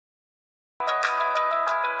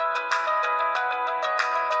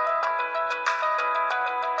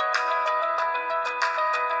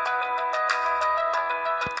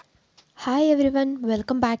Hi every one,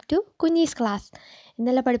 welcome back to കുഞ്ഞീസ് class.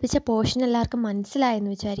 ഇന്നലെ പഠിപ്പിച്ച portion എല്ലാവർക്കും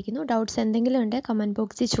മനസ്സിലായെന്ന് വിചാരിക്കുന്നു. ഡൗട്ട്സ് എന്തെങ്കിലും ഉണ്ടെങ്കിൽ കമൻറ്റ്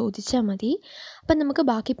ബോക്സിൽ ചോദിച്ചാൽ മതി. അപ്പം നമുക്ക്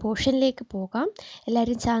ബാക്കി പോർഷനിലേക്ക് പോകാം.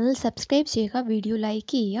 എല്ലാവരും ചാനൽ സബ്സ്ക്രൈബ് ചെയ്യുക, വീഡിയോ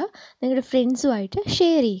ലൈക്ക് ചെയ്യുക, നിങ്ങളുടെ ഫ്രണ്ട്സുമായിട്ട്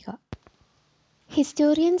ഷെയർ ചെയ്യുക.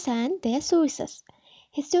 Historians and their sources.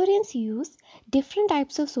 Historians use different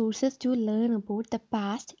types of sources to learn about the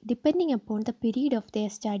past depending upon the period of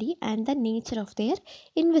their study and the nature of their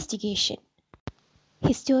investigation.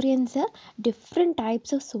 Historians different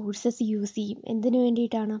types of sources use ചെയ്യും. എന്തിനു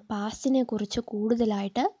വേണ്ടിയിട്ടാണ്? പാസ്റ്റിനെ കുറിച്ച്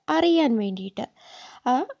കൂടുതലായിട്ട് അറിയാൻ വേണ്ടിയിട്ട്.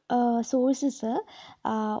 ആ sources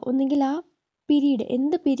ഒന്നുകിൽ ആ പീരീഡ്,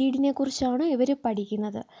 എന്ത് പീരീഡിനെ കുറിച്ചാണോ ഇവർ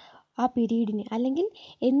പഠിക്കുന്നത്, ആ പീരീഡിനെ, അല്ലെങ്കിൽ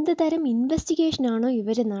എന്ത് തരം ഇൻവെസ്റ്റിഗേഷനാണോ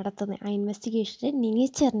ഇവർ നടത്തുന്നത്, ആ ഇൻവെസ്റ്റിഗേഷൻ്റെ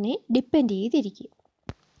നേച്ചറിനെ ഡിപ്പെൻഡ് ചെയ്തിരിക്കും.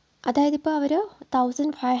 അതായത് ഇപ്പോൾ അവർ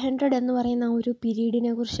 1500 എന്ന് പറയുന്ന ആ ഒരു പീരീഡിനെ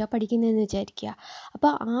കുറിച്ചാണ് പഠിക്കുന്നതെന്ന് വിചാരിക്കുക.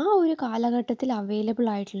 അപ്പോൾ ആ ഒരു കാലഘട്ടത്തിൽ അവൈലബിൾ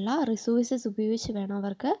ആയിട്ടുള്ള റിസോഴ്സസ് ഉപയോഗിച്ച് വേണം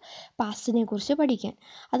അവർക്ക് പാസ്റ്റിനെ കുറിച്ച് പഠിക്കാൻ.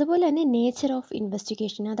 അതുപോലെ തന്നെ നേച്ചർ ഓഫ്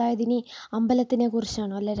ഇൻവെസ്റ്റിഗേഷൻ, അതായത് ഇനി അമ്പലത്തിനെ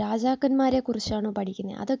കുറിച്ചാണോ അല്ലെ രാജാക്കന്മാരെ കുറിച്ചാണോ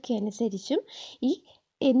പഠിക്കുന്നത്, അതൊക്കെ അനുസരിച്ചും ഈ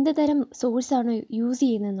എന്ത് തരം സോഴ്സാണോ യൂസ്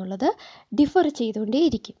ചെയ്യുന്നതെന്നുള്ളത് ഡിഫർ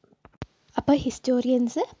ചെയ്തുകൊണ്ടേയിരിക്കും. അപ്പോൾ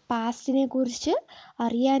ഹിസ്റ്റോറിയൻസ് പാസ്റ്റിനെ കുറിച്ച്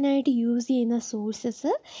അറിയാനായിട്ട് യൂസ് ചെയ്യുന്ന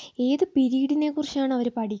സോഴ്സസ് ഏത് പീരീഡിനെ കുറിച്ചാണ് അവർ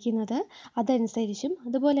പഠിക്കുന്നത് അതനുസരിച്ചും,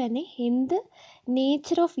 അതുപോലെ തന്നെ എന്ത്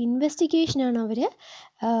നേച്ചർ ഓഫ് ഇൻവെസ്റ്റിഗേഷനാണ് അവർ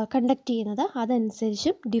കണ്ടക്ട് ചെയ്യുന്നത്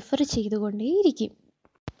അതനുസരിച്ചും differ ചെയ്തുകൊണ്ടേയിരിക്കും.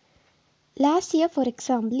 Last year, for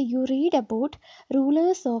example, you read about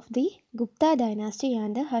rulers of the Gupta dynasty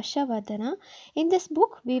and Harshavardhana. In this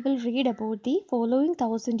book, we will read about the following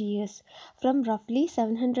 1000 years from roughly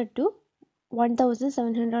 700 to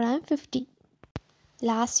 1750.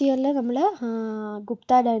 Last ഇയറിൽ നമ്മൾ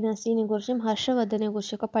ഗുപ്ത ഡൈനാസ്റ്റിനെ കുറിച്ചും ഹർഷവർദ്ധനെ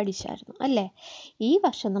കുറിച്ചൊക്കെ പഠിച്ചായിരുന്നു അല്ലേ. ഈ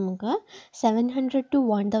വർഷം നമുക്ക് 700 to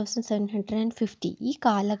 1750 ഈ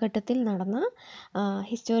കാലഘട്ടത്തിൽ നടന്ന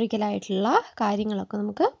ഹിസ്റ്റോറിക്കലായിട്ടുള്ള കാര്യങ്ങളൊക്കെ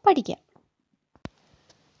നമുക്ക് പഠിക്കാം.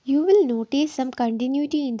 You will notice some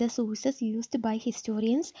continuity in the sources used by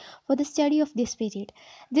historians for the study of this period.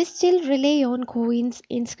 This still rely on coins,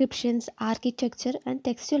 inscriptions, architecture and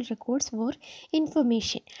textual records for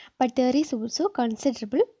information, but there is also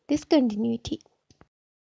considerable discontinuity.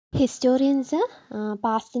 Historians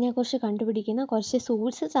പാസ്റ്റിനെ കുറിച്ച് കണ്ടുപിടിക്കുന്ന കുറച്ച്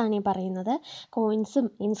sources ആണ് ഈ പറയുന്നത്. കോയിൻസും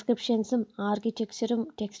ഇൻസ്ക്രിപ്ഷൻസും ആർക്കിടെക്ചറും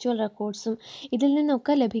textual റെക്കോർഡ്സും ഇതിൽ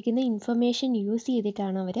നിന്നൊക്കെ ലഭിക്കുന്ന information use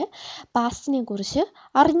ചെയ്തിട്ടാണ് അവർ പാസ്റ്റിനെ കുറിച്ച്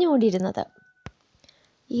അറിഞ്ഞുകൊണ്ടിരുന്നത്.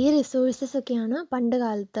 ഈ റിസോഴ്സസ് ഒക്കെയാണ് പണ്ട്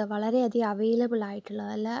കാലത്ത് വളരെയധികം അവൈലബിൾ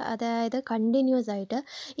ആയിട്ടുള്ളത്. അതായത് കണ്ടിന്യൂസ് ആയിട്ട്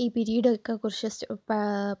ഈ പീരീഡൊക്കെ കുറിച്ച്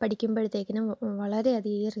പഠിക്കുമ്പോഴത്തേക്കിനും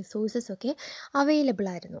വളരെയധികം ഈ റിസോഴ്സസൊക്കെ അവൈലബിൾ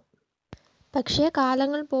ആയിരുന്നു. പക്ഷേ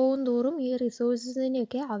കാലങ്ങൾ പോകും തോറും ഈ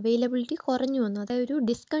റിസോഴ്സസിൻ്റെയൊക്കെ അവൈലബിലിറ്റി കുറഞ്ഞു വന്നു. അതായത് ഒരു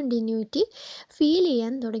ഡിസ്കണ്ടിന്യൂറ്റി ഫീൽ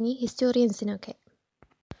ചെയ്യാൻ തുടങ്ങി ഹിസ്റ്റോറിയൻസിനൊക്കെ.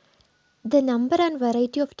 The number and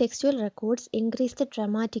variety of textual records increased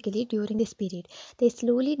dramatically during this period. They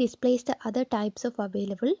slowly displaced the other types of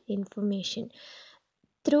available information.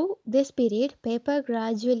 Through this period, paper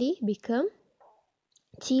gradually became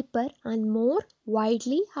cheaper and more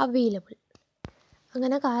widely available.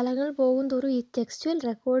 അങ്ങനെ കാലങ്ങൾ പോകും തോറും ഈ textual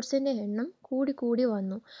റെക്കോർഡ്സിൻ്റെ എണ്ണം കൂടി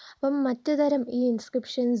വന്നു. അപ്പം മറ്റു തരം ഈ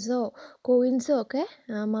ഇൻസ്ക്രിപ്ഷൻസോ കോയിൻസോ ഒക്കെ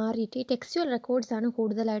മാറിയിട്ട് ഈ ടെക്സ്റ്റുവൽ റെക്കോർഡ്സാണ്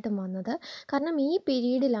കൂടുതലായിട്ടും വന്നത്. കാരണം ഈ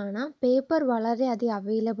പീരീഡിലാണ് പേപ്പർ വളരെയധികം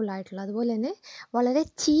അവൈലബിൾ ആയിട്ടുള്ളത്. അതുപോലെ തന്നെ വളരെ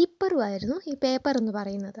ചീപ്പറുമായിരുന്നു ഈ പേപ്പർ എന്ന്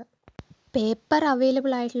പറയുന്നത്. പേപ്പർ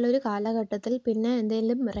അവൈലബിൾ ആയിട്ടുള്ളൊരു കാലഘട്ടത്തിൽ പിന്നെ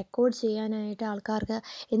എന്തെങ്കിലും റെക്കോർഡ് ചെയ്യാനായിട്ട് ആൾക്കാർക്ക്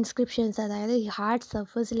ഇൻസ്ക്രിപ്ഷൻസ്, അതായത് ഈ ഹാർഡ്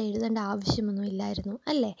സർഫസിൽ എഴുതേണ്ട ആവശ്യമൊന്നും ഇല്ലായിരുന്നു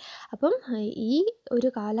അല്ലേ. അപ്പം ഈ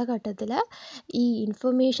ഒരു കാലഘട്ടത്തിൽ ഈ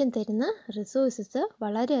ഇൻഫർമേഷൻ തരുന്ന റിസോഴ്സസ്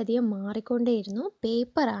വളരെയധികം മാറിക്കൊണ്ടേയിരുന്നു.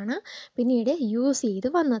 പേപ്പറാണ് പിന്നീട് യൂസ്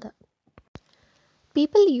ചെയ്ത് വന്നത്.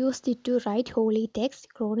 People used it to write holy texts,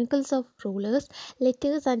 chronicles of rulers,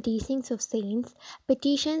 letters and teachings of saints,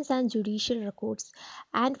 petitions and judicial records,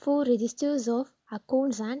 and for registers of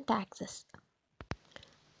accounts and taxes.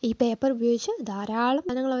 ഈ പേപ്പർ ഉപയോഗിച്ച് ധാരാളം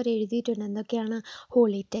കാര്യങ്ങൾ അവർ എഴുതിയിട്ടുണ്ട്. എന്തൊക്കെയാണ്?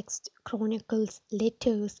 Holy text, chronicles,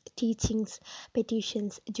 letters, teachings,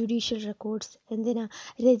 petitions, judicial records, എന്തിനാ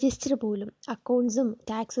register പോലും, അക്കൗണ്ട്സും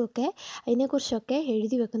ടാക്സും ഒക്കെ അതിനെക്കുറിച്ചൊക്കെ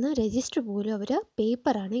എഴുതി വെക്കുന്ന രജിസ്റ്റർ പോലും അവർ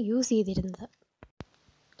പേപ്പറാണ് യൂസ് ചെയ്തിരുന്നത്.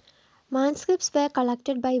 Manuscripts were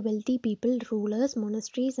collected by wealthy people, rulers,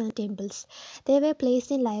 monasteries and temples. They were placed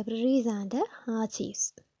in libraries and archives.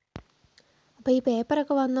 അപ്പോൾ ഈ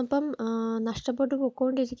പേപ്പറൊക്കെ വന്നപ്പം നഷ്ടപ്പെട്ടു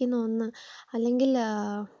പോയിക്കൊണ്ടിരിക്കുന്ന ഒന്ന്, അല്ലെങ്കിൽ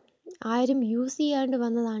ആരും യൂസ് ചെയ്യാണ്ട്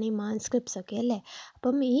വന്നതാണ് ഈ മാൻസ്ക്രിപ്റ്റ്സ് ഒക്കെ അല്ലേ.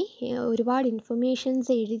 അപ്പം ഈ ഒരുപാട്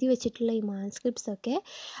ഇൻഫർമേഷൻസ് എഴുതി വെച്ചിട്ടുള്ള ഈ മാൻസ്ക്രിപ്റ്റ്സ് ഒക്കെ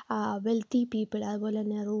വെൽത്തി പീപ്പിൾ, അതുപോലെ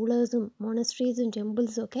തന്നെ റൂളേഴ്സും മൊണസ്ട്രീസും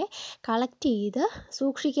ടെമ്പിൾസും ഒക്കെ കളക്ട് ചെയ്ത്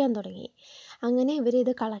സൂക്ഷിക്കാൻ തുടങ്ങി. അങ്ങനെ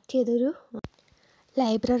ഇവരിത് കളക്ട് ചെയ്തൊരു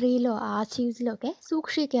ലൈബ്രറിയിലോ ആർച്ചീവ്സിലോ ഒക്കെ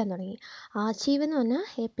സൂക്ഷിക്കാൻ തുടങ്ങി. ആർച്ചീവ് എന്ന് പറഞ്ഞാൽ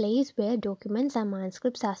A place where documents and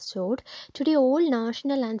മാൻസ്ക്രിപ്റ്റ്സ് R stored. Today all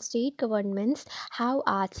national and state governments have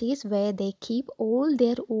archives wear they keep all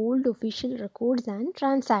there old official records and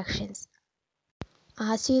transactions.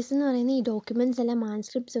 Archives എന്ന് പറയുന്ന ഈ ഡോക്യുമെൻറ്റ്സ് എല്ലാം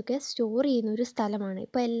മാൻസ്ക്രിപ്റ്റ്സ് ഒക്കെ സ്റ്റോർ ചെയ്യുന്ന ഒരു സ്ഥലമാണ്.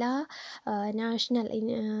 ഇപ്പോൾ എല്ലാ നാഷണൽ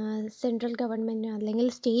സെൻട്രൽ ഗവൺമെൻറ്റിനും അല്ലെങ്കിൽ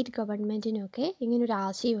സ്റ്റേറ്റ് ഗവൺമെൻറ്റിനും ഒക്കെ ഇങ്ങനൊരു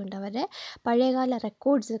ആർച്ചീവ് ഉണ്ട്. അവരുടെ പഴയകാല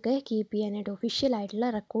റെക്കോർഡ്സ് ഒക്കെ കീപ്പ് ചെയ്യാനായിട്ട്, ഒഫീഷ്യലായിട്ടുള്ള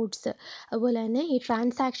റെക്കോർഡ്സ്, അതുപോലെ തന്നെ ഈ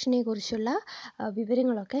ട്രാൻസാക്ഷനെ കുറിച്ചുള്ള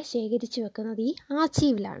വിവരങ്ങളൊക്കെ ശേഖരിച്ച് വെക്കുന്നത് ഈ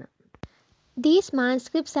ആർച്ചീവിലാണ്. These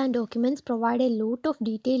manuscripts and documents provide a lot of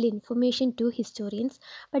detailed information to historians,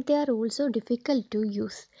 but they are also difficult to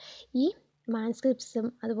use. ഈ മാൻസ്ക്രിപ്റ്റ്സും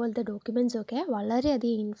അതുപോലത്തെ ഡോക്യുമെൻറ്റ്സും ഒക്കെ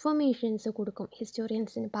വളരെയധികം ഇൻഫർമേഷൻസ് കൊടുക്കും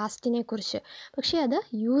ഹിസ്റ്റോറിയൻസിന് പാസ്റ്റിനെ കുറിച്ച്. പക്ഷേ അത്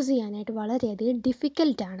യൂസ് ചെയ്യാനായിട്ട് വളരെയധികം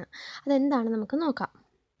ഡിഫിക്കൽട്ടാണ്. അതെന്താണ് നമുക്ക് നോക്കാം.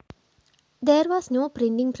 There was no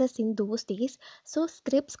printing press in those days, so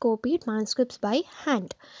scribes copied manuscripts by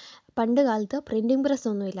hand. പണ്ട് കാലത്ത് പ്രിൻറ്റിംഗ് പ്രസ്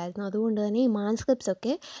ഒന്നും ഇല്ലായിരുന്നു. അതുകൊണ്ട് തന്നെ ഈ മാൻസ്ക്രിപ്റ്റ്സ്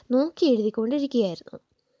ഒക്കെ നോക്കി എഴുതിക്കൊണ്ടിരിക്കുകയായിരുന്നു.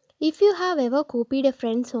 If you have ever copied a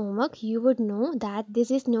friend's homework, you would know that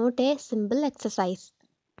this is not a simple exercise.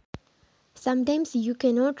 Sometimes you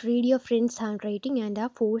cannot read your friend's handwriting and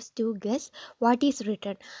are forced to guess what is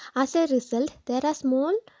written. As a result, there are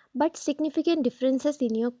small but significant differences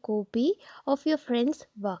in your copy of your friend's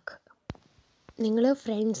work. നിങ്ങൾ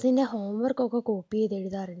ഫ്രണ്ട്സിൻ്റെ ഹോംവർക്കൊക്കെ copy ചെയ്ത്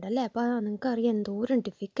എഴുതാറുണ്ടല്ലേ. അപ്പോൾ നിങ്ങൾക്കറിയാം എന്തോരം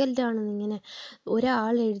ഡിഫിക്കൽട്ടാണെന്ന് ഇങ്ങനെ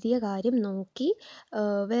ഒരാൾ എഴുതിയ കാര്യം നോക്കി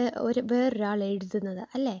വേറൊരാൾ എഴുതുന്നത്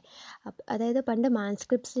അല്ലേ. അതായത് പണ്ട്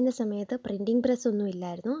മാൻസ്ക്രിപ്റ്റ്സിൻ്റെ സമയത്ത് പ്രിൻറ്റിംഗ് പ്രസ് ഒന്നും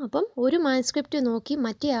ഇല്ലായിരുന്നു. അപ്പം ഒരു മാൻസ്ക്രിപ്റ്റ് നോക്കി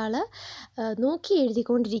മറ്റേ ആൾ നോക്കി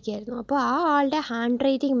എഴുതിക്കൊണ്ടിരിക്കുകയായിരുന്നു. അപ്പോൾ ആ ആളുടെ ഹാൻഡ്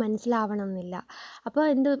റൈറ്റിംഗ് മനസ്സിലാവണമെന്നില്ല. അപ്പോൾ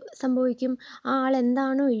എന്ത് സംഭവിക്കും, ആ ആൾ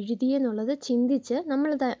എന്താണോ എഴുതിയെന്നുള്ളത് ചിന്തിച്ച് നമ്മൾ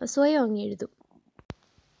സ്വയം അങ്ങ് എഴുതും.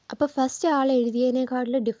 അപ്പോൾ ഫസ്റ്റ് ആൾ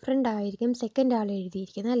എഴുതിയതിനേക്കാട്ടിൽ ഡിഫറെൻ്റ് ആയിരിക്കും സെക്കൻഡ് ആൾ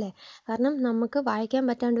എഴുതിയിരിക്കുന്നത് അല്ലേ. കാരണം നമുക്ക് വായിക്കാൻ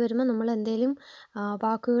പറ്റാണ്ട് വരുമ്പോൾ നമ്മൾ എന്തെങ്കിലും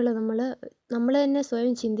വാക്കുകൾ നമ്മൾ തന്നെ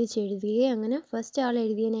സ്വയം ചിന്തിച്ച് എഴുതുകയും അങ്ങനെ ഫസ്റ്റ് ആൾ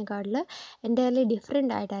എഴുതിയതിനേക്കാട്ടിൽ എൻ്റയർലി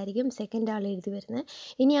ഡിഫറെൻ്റ് ആയിട്ടായിരിക്കും സെക്കൻഡ് ആൾ എഴുതി വരുന്നത്.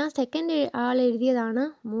 ഇനി ആ സെക്കൻഡ് ആൾ എഴുതിയതാണ്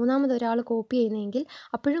മൂന്നാമതൊരാൾ കോപ്പി ചെയ്യുന്നതെങ്കിൽ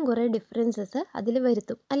അപ്പോഴും കുറേ ഡിഫറൻസസ് അതിൽ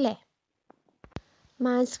വരുത്തും അല്ലേ.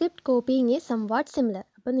 Manuscript copying is somewhat similar.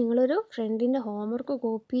 അപ്പോൾ നിങ്ങളൊരു ഫ്രണ്ടിൻ്റെ ഹോംവർക്ക്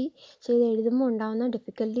കോപ്പി ചെയ്ത് എഴുതുമ്പോൾ ഉണ്ടാകുന്ന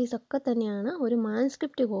ഡിഫിക്കൽട്ടീസ് ഒക്കെ തന്നെയാണ് ഒരു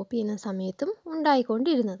മാൻസ്ക്രിപ്റ്റ് കോപ്പി ചെയ്യുന്ന സമയത്തും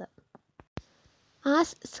ഉണ്ടായിക്കൊണ്ടിരുന്നത്. As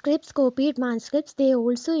scribes copied manuscripts, they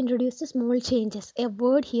also introduced small changes, a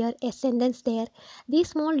word here, a sentence there. These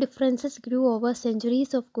small differences grew over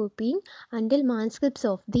centuries of copying until manuscripts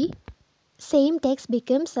of the same text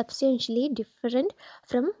become substantially different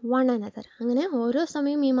from one another. അങ്ങനെ ഓരോ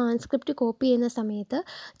സമയം ഈ manuscript copy ചെയ്യുന്ന സമയത്ത്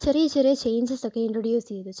ചെറിയ ചെറിയ changes ഒക്കെ introduce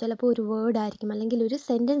ചെയ്തു. ചിലപ്പോൾ ഒരു വേർഡ് ആയിരിക്കും അല്ലെങ്കിൽ ഒരു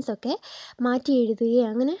സെൻറ്റൻസ് ഒക്കെ മാറ്റി എഴുതുകയും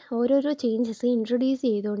അങ്ങനെ ഓരോരോ ചേഞ്ചസ് ഇൻട്രൊഡ്യൂസ്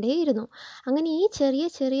ചെയ്തുകൊണ്ടേയിരുന്നു. അങ്ങനെ ഈ ചെറിയ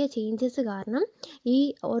ചെറിയ ചേഞ്ചസ് കാരണം ഈ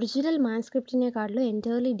ഒറിജിനൽ മാൻസ്ക്രിപ്റ്റിനെക്കാട്ടിലും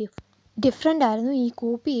എൻറ്റയർലി ഡിഫറെൻ്റ് ആയിരുന്നു ഈ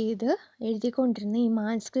കോപ്പി ചെയ്ത് എഴുതിക്കൊണ്ടിരുന്ന ഈ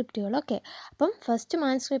മാൻസ്ക്രിപ്റ്റുകളൊക്കെ. അപ്പം ഫസ്റ്റ്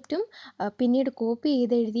മാൻസ്ക്രിപ്റ്റും പിന്നീട് കോപ്പി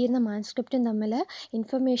ചെയ്ത് എഴുതിയിരുന്ന മാൻസ്ക്രിപ്റ്റും തമ്മിൽ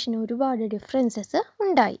ഇൻഫർമേഷൻ ഒരുപാട് ഡിഫറൻസസ്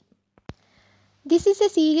ഉണ്ടായി. This is a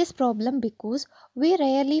serious problem because we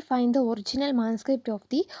rarely find the original manuscript of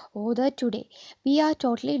the author today. We are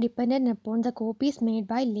totally dependent upon the copies made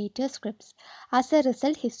by later scripts. As a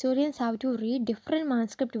result, historians have to read different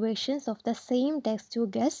manuscript versions of the same text to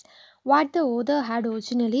guess what the author had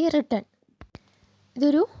originally written.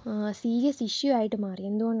 ഇതൊരു serious issue ആയിട്ട് മാറി.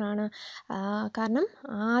 എന്തുകൊണ്ടാണ്? കാരണം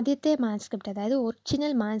ആദ്യത്തെ manuscript, അതായത്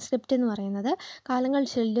original manuscript എന്ന് പറയുന്നത് കാലങ്ങൾ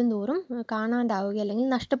ചെല്ലും തോറും കാണാണ്ടാവുകയോ അല്ലെങ്കിൽ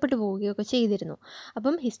നഷ്ടപ്പെട്ടു പോവുകയോ ഒക്കെ ചെയ്തിരുന്നു.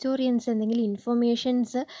 അപ്പം ഹിസ്റ്റോറിയൻസ് എന്തെങ്കിലും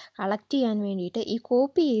ഇൻഫർമേഷൻസ് കളക്ട് ചെയ്യാൻ വേണ്ടിയിട്ട് ഈ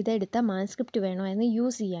കോപ്പി ചെയ്തെടുത്ത മാൻസ്ക്രിപ്റ്റ് വേണമായിരുന്നു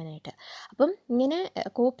യൂസ് ചെയ്യാനായിട്ട്. അപ്പം ഇങ്ങനെ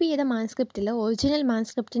കോപ്പി ചെയ്ത മാൻസ്ക്രിപ്റ്റിൽ ഒറിജിനൽ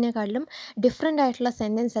മാൻസ്ക്രിപ്റ്റിനെക്കാട്ടിലും ഡിഫറെൻ്റ് ആയിട്ടുള്ള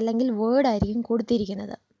സെൻറ്റൻസ് അല്ലെങ്കിൽ വേർഡ് ആയിരിക്കും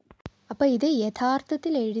കൊടുത്തിരിക്കുന്നത്. അപ്പോൾ ഇത്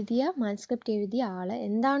യഥാർത്ഥത്തിൽ എഴുതിയ മാൻസ്ക്രിപ്റ്റ് എഴുതിയ ആൾ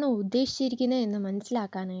എന്താണോ ഉദ്ദേശിച്ചിരിക്കുന്നത് എന്ന്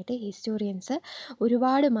മനസ്സിലാക്കാനായിട്ട് ഹിസ്റ്റോറിയൻസ്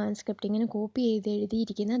ഒരുപാട് മാൻസ്ക്രിപ്റ്റ് ഇങ്ങനെ കോപ്പി ചെയ്ത്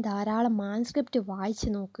എഴുതിയിരിക്കുന്ന ധാരാളം മാൻസ്ക്രിപ്റ്റ്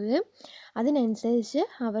വായിച്ച് നോക്കുകയും അതിനനുസരിച്ച്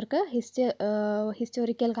അവർക്ക്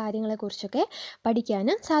ഹിസ്റ്റോറിക്കൽ കാര്യങ്ങളെക്കുറിച്ചൊക്കെ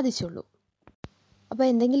പഠിക്കാനും സാധിച്ചുള്ളൂ. അപ്പോൾ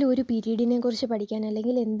എന്തെങ്കിലും ഒരു പീരീഡിനെ കുറിച്ച് പഠിക്കാൻ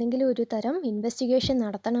അല്ലെങ്കിൽ എന്തെങ്കിലും ഒരു തരം ഇൻവെസ്റ്റിഗേഷൻ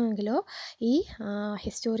നടത്തണമെങ്കിലോ ഈ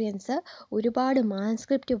ഹിസ്റ്റോറിയൻസ് ഒരുപാട്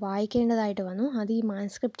മാൻസ്ക്രിപ്റ്റ് വായിക്കേണ്ടതായിട്ട് വന്നു. അത് ഈ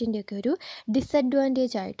മാൻസ്ക്രിപ്റ്റിൻ്റെയൊക്കെ ഒരു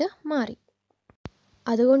ഡിസഡ്വാൻറ്റേജ് ആയിട്ട് മാറി.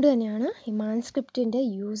 അതുകൊണ്ട് തന്നെയാണ് ഈ മാൻസ്ക്രിപ്റ്റിൻ്റെ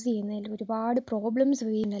യൂസ് ചെയ്യുന്നതിൽ ഒരുപാട് പ്രോബ്ലംസ്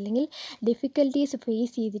വരുന്നുണ്ട്, അല്ലെങ്കിൽ ഡിഫിക്കൽട്ടീസ്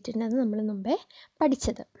ഫേസ് ചെയ്തിട്ടുണ്ടെന്ന് നമ്മൾ മുമ്പേ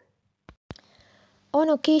പഠിച്ചത്. On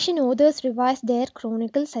occasion, authors revised their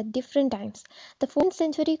chronicles at different times. The 4th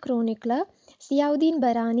century chronicler Ziauddin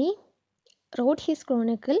Barani wrote his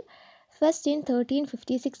chronicle first in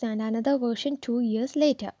 1356 and another version 2 years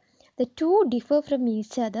later. The two differ from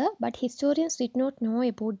each other, but historians did not know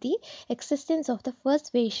about the existence of the first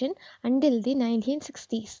version until the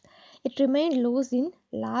 1960s. It remained lost in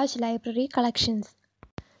large library collections.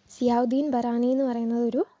 Ziauddin Barani എന്ന് പറയുന്നത്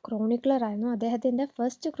ഒരു ക്രോണിക്കിളറായിരുന്നു. അദ്ദേഹത്തിൻ്റെ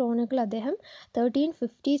first Chronicle അദ്ദേഹം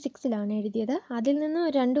 1356 എഴുതിയത്. അതിൽ നിന്ന്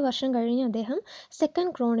 2 വർഷം കഴിഞ്ഞ് അദ്ദേഹം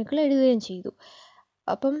സെക്കൻഡ് ക്രോണിക്കിൾ എഴുതുകയും ചെയ്തു.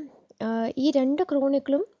 അപ്പം ഈ 2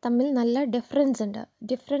 ക്രോണിക്കിളും തമ്മിൽ നല്ല ഡിഫറൻസ് ഉണ്ട്.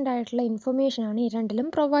 ഡിഫറെൻ്റ് ആയിട്ടുള്ള ഇൻഫർമേഷനാണ് ഈ രണ്ടിലും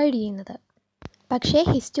പ്രൊവൈഡ് ചെയ്യുന്നത്. പക്ഷേ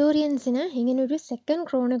ഹിസ്റ്റോറിയൻസിന് ഇങ്ങനൊരു സെക്കൻഡ്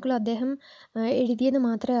ക്രോണിക്കിൾ അദ്ദേഹം എഴുതിയെന്ന്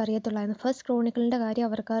മാത്രമേ അറിയത്തുള്ളായിരുന്നു. ഫസ്റ്റ് ക്രോണിക്കിളിൻ്റെ കാര്യം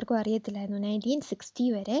അവർക്കാർക്കും അറിയത്തില്ലായിരുന്നു 1960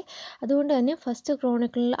 വരെ. അതുകൊണ്ട് തന്നെ ഫസ്റ്റ്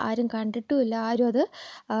ക്രോണിക്കിൾ ആരും കണ്ടിട്ടുമില്ല, ആരും അത്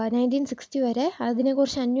 1960 വരെ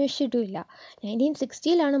അതിനെക്കുറിച്ച് അന്വേഷിച്ചിട്ടുമില്ല.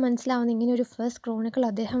 1960 മനസ്സിലാവുന്നത് ഇങ്ങനൊരു ഫസ്റ്റ് ക്രോണിക്കിൾ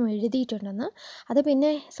അദ്ദേഹം എഴുതിയിട്ടുണ്ടെന്ന്. അത്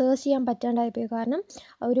പിന്നെ സെർച്ച് ചെയ്യാൻ പറ്റാണ്ടായിപ്പോയി, കാരണം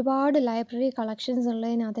ഒരുപാട് ലൈബ്രറി കളക്ഷൻസ്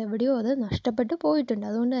ഉള്ളതിനകത്ത് എവിടെയോ അത് നഷ്ടപ്പെട്ടു പോയിട്ടുണ്ട്.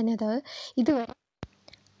 അതുകൊണ്ട് തന്നെ അത് ഇതുവരെ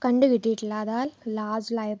കണ്ടുകിട്ടിയിട്ടില്ല. അതാൽ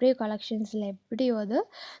ലാർജ് ലൈബ്രറി കളക്ഷൻസിൽ എവിടെയോ അത്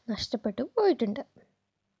നഷ്ടപ്പെട്ടു പോയിട്ടുണ്ട്.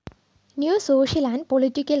 New social and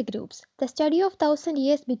political groups. The study of 1000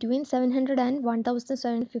 years between 700 and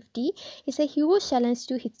 1750 is a huge challenge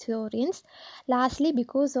to historians, largely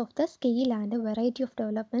because of the scale and the variety of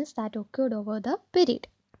developments that occurred over the period.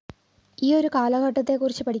 ഈ ഒരു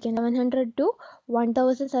കാലഘട്ടത്തെക്കുറിച്ച് പഠിക്കാൻ 700 to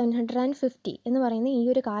 1750 എന്ന് പറയുന്ന ഈ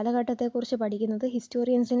ഒരു കാലഘട്ടത്തെക്കുറിച്ച് പഠിക്കുന്നത്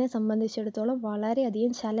ഹിസ്റ്റോറിയൻസിനെ സംബന്ധിച്ചിടത്തോളം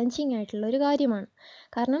വളരെയധികം ചലഞ്ചിങ് ആയിട്ടുള്ളൊരു കാര്യമാണ്.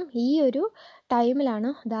 കാരണം ഈ ഒരു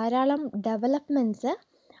ടൈമിലാണ് ധാരാളം ഡെവലപ്മെൻറ്റ്സ്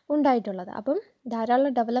ഉണ്ടായിട്ടുള്ളത്. അപ്പം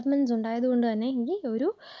ധാരാളം ഡെവലപ്മെൻറ്റ്സ് ഉണ്ടായതുകൊണ്ട് തന്നെ ഈ ഒരു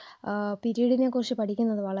പീരീഡിനെ കുറിച്ച്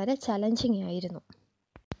പഠിക്കുന്നത് വളരെ ചലഞ്ചിങ് ആയിരുന്നു.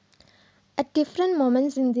 At different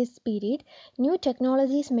moments in this period, new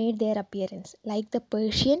technologies made their appearance, like the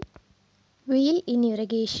Persian wheel in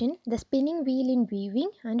irrigation, the spinning wheel in weaving,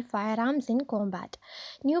 and firearms in combat.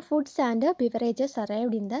 New foods and beverages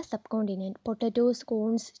arrived in the subcontinent: potatoes,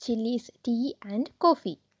 corns, chilies, tea, and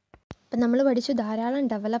coffee. അപ്പം നമ്മൾ പഠിച്ചു ധാരാളം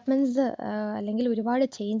developments അല്ലെങ്കിൽ ഒരുപാട്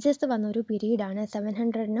changes വന്ന ഒരു പീരീഡാണ്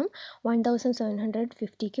 700-നും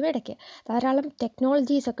 1750-ക്കും ഇടയ്ക്ക്. ധാരാളം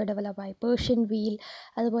ടെക്നോളജീസൊക്കെ ഡെവലപ്പായി. പേർഷ്യൻ വീൽ,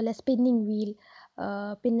 അതുപോലെ സ്പിന്നിങ് വീൽ,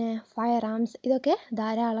 പിന്നെ ഫയർ ആംസ്, ഇതൊക്കെ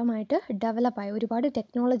ധാരാളമായിട്ട് ഡെവലപ്പായി. ഒരുപാട്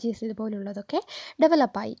ടെക്നോളജീസ് ഇതുപോലുള്ളതൊക്കെ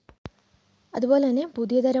ഡെവലപ്പായി. അതുപോലെ തന്നെ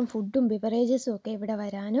പുതിയ തരം ഫുഡും ബിവറേജസും ഒക്കെ ഇവിടെ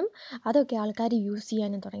വരാനും അതൊക്കെ ആൾക്കാർ യൂസ്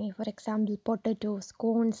ചെയ്യാനും തുടങ്ങി. For example potatoes,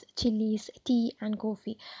 cons, chillies, tea and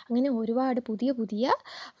coffee, അങ്ങനെ ഒരുപാട് പുതിയ പുതിയ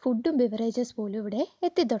ഫുഡും ബിവറേജസ് പോലും ഇവിടെ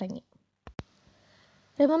എത്തിത്തുടങ്ങി.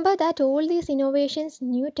 Remember that all these innovations,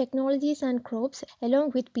 new technologies and crops, along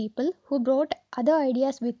with people who brought other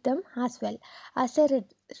ideas with them as well. As a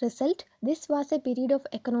result, this was a period of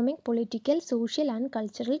economic, political, social and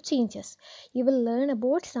cultural changes. You will learn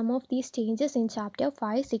about some of these changes in chapter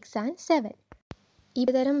 5, 6 and 7. ഈ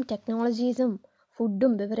തരം ടെക്നോളജീസും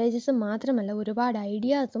ഫുഡും ബിവറേജസും മാത്രമല്ല, ഒരുപാട്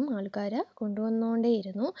ഐഡിയാസും ആൾക്കാർ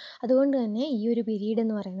കൊണ്ടുവന്നുകൊണ്ടേയിരുന്നു. അതുകൊണ്ട് തന്നെ ഈ ഒരു പീരീഡ്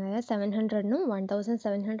എന്ന് പറയുന്നത് 700-നും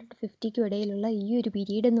 1750-ക്കും ഇടയിലുള്ള ഈ ഒരു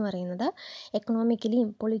പീരീഡ് എന്ന് പറയുന്നത് എക്കണോമിക്കലിയും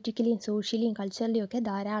പൊളിറ്റിക്കലിയും സോഷ്യലിയും കൾച്ചറലിയും ഒക്കെ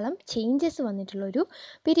ധാരാളം ചേഞ്ചസ് വന്നിട്ടുള്ളൊരു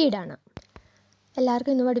പീരീഡാണ്.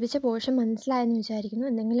 എല്ലാവർക്കും ഇന്ന് പഠിപ്പിച്ച പോർഷൻ മനസ്സിലായെന്ന് വിചാരിക്കുന്നു.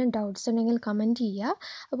 എന്തെങ്കിലും ഡൗട്ട്സ് ഉണ്ടെങ്കിൽ കമൻറ്റ് ചെയ്യുക.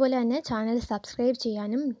 അതുപോലെ തന്നെ ചാനൽ സബ്സ്ക്രൈബ്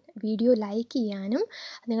ചെയ്യാനും വീഡിയോ ലൈക്ക് ചെയ്യാനും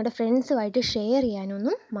നിങ്ങളുടെ ഫ്രണ്ട്സുമായിട്ട് ഷെയർ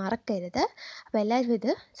ചെയ്യാനൊന്നും മറക്കരുത്. അപ്പോൾ എല്ലാവരും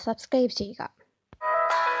ഇത് സബ്സ്ക്രൈബ് ചെയ്യുക.